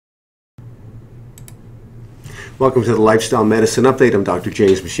Welcome to the Lifestyle Medicine Update. I'm Dr.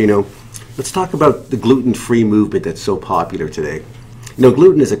 James Meschino. Let's talk about the gluten-free movement that's so popular today. You know,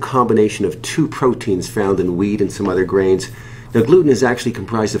 gluten is a combination of two proteins found in wheat and some other grains. Now, gluten is actually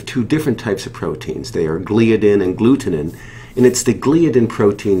comprised of two different types of proteins. They are gliadin and glutenin, and it's the gliadin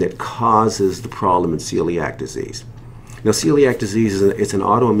protein that causes the problem in celiac disease. Now, celiac disease is an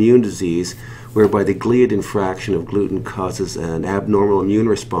autoimmune disease whereby the gliadin fraction of gluten causes an abnormal immune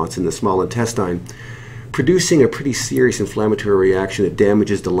response in the small intestine, producing a pretty serious inflammatory reaction that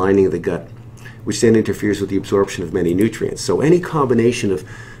damages the lining of the gut, which then interferes with the absorption of many nutrients. So any combination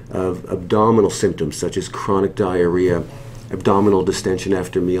of abdominal symptoms such as chronic diarrhea, abdominal distension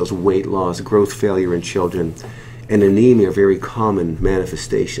after meals, weight loss, growth failure in children, and anemia are very common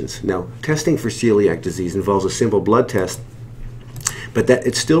manifestations. Now, testing for celiac disease involves a simple blood test, but that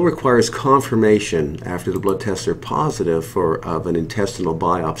it still requires confirmation after the blood tests are positive of an intestinal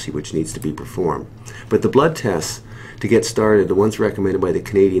biopsy, which needs to be performed. But the blood tests, to get started, the ones recommended by the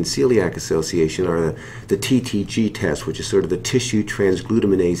Canadian Celiac Association are the TTG test, which is sort of the tissue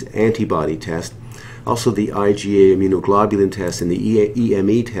transglutaminase antibody test, also the IgA immunoglobulin test, and the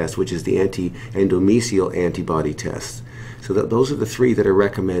EME test, which is the anti-endomysial antibody test. So those are the three that are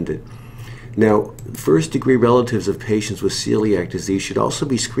recommended. Now, first-degree relatives of patients with celiac disease should also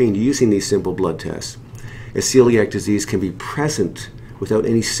be screened using these simple blood tests, as celiac disease can be present without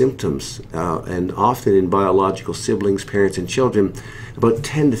any symptoms, and often in biological siblings, parents, and children. About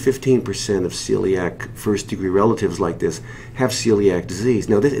 10 to 15% of celiac first-degree relatives like this have celiac disease.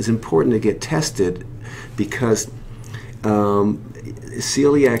 Now, this is important to get tested because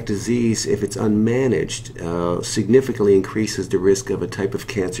celiac disease, if it's unmanaged, significantly increases the risk of a type of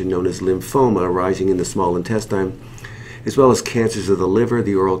cancer known as lymphoma arising in the small intestine, as well as cancers of the liver,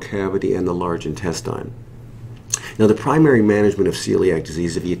 the oral cavity, and the large intestine. Now, the primary management of celiac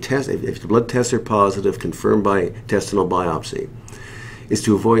disease, if the blood tests are positive, confirmed by intestinal biopsy, is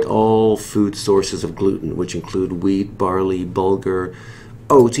to avoid all food sources of gluten, which include wheat, barley, bulgur,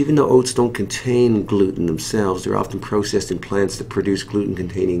 oats. Even though oats don't contain gluten themselves, they're often processed in plants that produce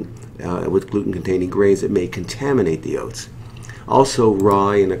gluten-containing grains that may contaminate the oats. Also,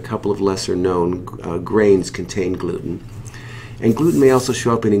 rye and a couple of lesser-known grains contain gluten. And gluten may also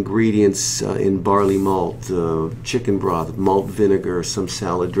show up in ingredients in barley malt, chicken broth, malt vinegar, some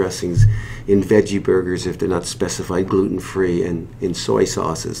salad dressings, in veggie burgers if they're not specified gluten-free, and in soy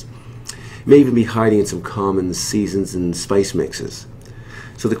sauces. It may even be hiding in some common seasons and spice mixes.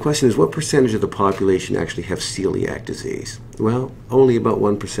 So the question is, what percentage of the population actually have celiac disease? Well, only about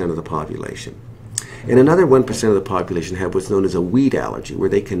 1% of the population. And another 1% of the population have what's known as a wheat allergy, where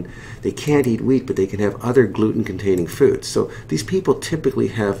they can't eat wheat, but they can have other gluten-containing foods. So these people typically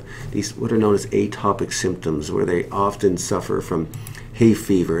have these what are known as atopic symptoms, where they often suffer from hay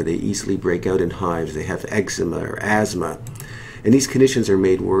fever, they easily break out in hives, they have eczema or asthma. And these conditions are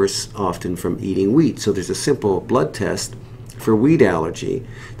made worse often from eating wheat. So there's a simple blood test for wheat allergy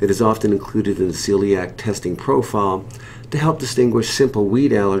that is often included in the celiac testing profile to help distinguish simple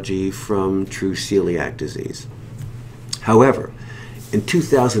wheat allergy from true celiac disease. However, in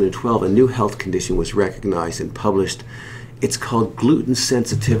 2012, a new health condition was recognized and published. It's called gluten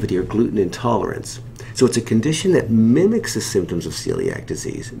sensitivity or gluten intolerance. So it's a condition that mimics the symptoms of celiac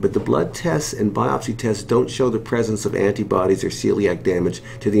disease, but the blood tests and biopsy tests don't show the presence of antibodies or celiac damage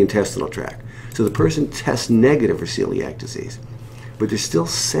to the intestinal tract. So the person tests negative for celiac disease, but they're still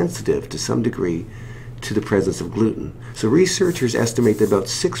sensitive to some degree to the presence of gluten. So researchers estimate that about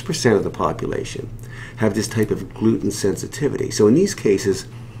 6% of the population have this type of gluten sensitivity. So in these cases,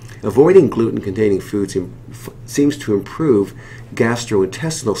 avoiding gluten-containing foods seems to improve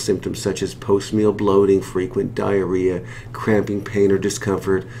gastrointestinal symptoms such as post-meal bloating, frequent diarrhea, cramping, pain or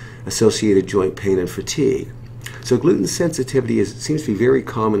discomfort, associated joint pain, and fatigue. So gluten sensitivity seems to be very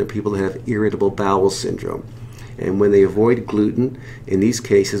common in people that have irritable bowel syndrome. And when they avoid gluten, in these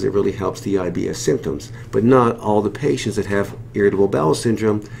cases, it really helps the IBS symptoms. But not all the patients that have irritable bowel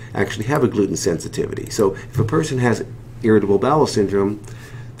syndrome actually have a gluten sensitivity. So if a person has irritable bowel syndrome,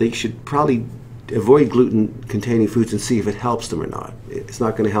 they should probably avoid gluten-containing foods and see if it helps them or not. It's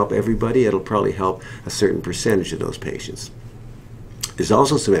not going to help everybody. It'll probably help a certain percentage of those patients. There's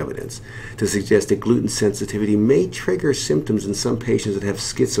also some evidence to suggest that gluten sensitivity may trigger symptoms in some patients that have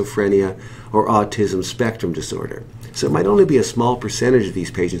schizophrenia or autism spectrum disorder. So it might only be a small percentage of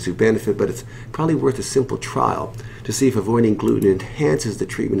these patients who benefit, but it's probably worth a simple trial to see if avoiding gluten enhances the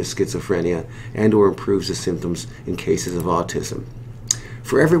treatment of schizophrenia and or improves the symptoms in cases of autism.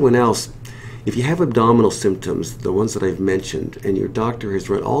 For everyone else, if you have abdominal symptoms, the ones that I've mentioned, and your doctor has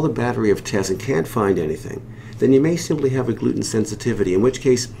run all the battery of tests and can't find anything, then you may simply have a gluten sensitivity, in which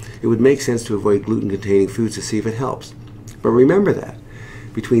case it would make sense to avoid gluten-containing foods to see if it helps. But remember that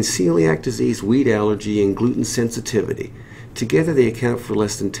between celiac disease, wheat allergy, and gluten sensitivity, together they account for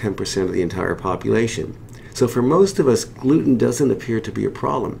less than 10% of the entire population. So for most of us, gluten doesn't appear to be a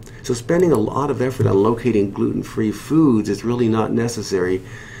problem. So spending a lot of effort on locating gluten-free foods is really not necessary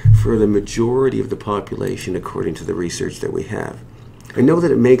for the majority of the population according to the research that we have. I know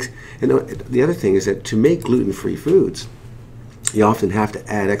that it makes, and the other thing is that to make gluten-free foods, you often have to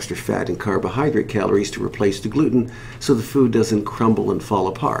add extra fat and carbohydrate calories to replace the gluten so the food doesn't crumble and fall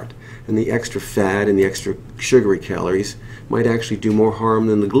apart. And the extra fat and the extra sugary calories might actually do more harm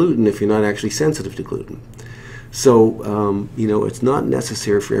than the gluten if you're not actually sensitive to gluten. So, it's not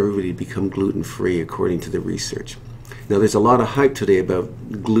necessary for everybody to become gluten-free according to the research. Now, there's a lot of hype today about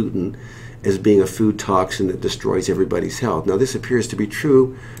gluten as being a food toxin that destroys everybody's health. Now, this appears to be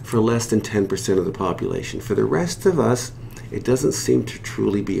true for less than 10% of the population. For the rest of us, it doesn't seem to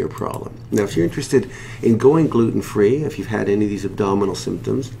truly be a problem. Now, if you're interested in going gluten-free, if you've had any of these abdominal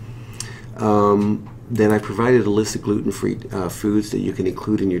symptoms, then I've provided a list of gluten-free foods that you can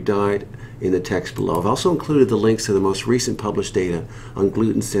include in your diet in the text below. I've also included the links to the most recent published data on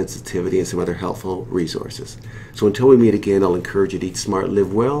gluten sensitivity and some other helpful resources. So until we meet again, I'll encourage you to eat smart,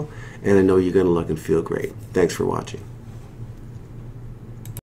 live well, and I know you're going to look and feel great. Thanks for watching.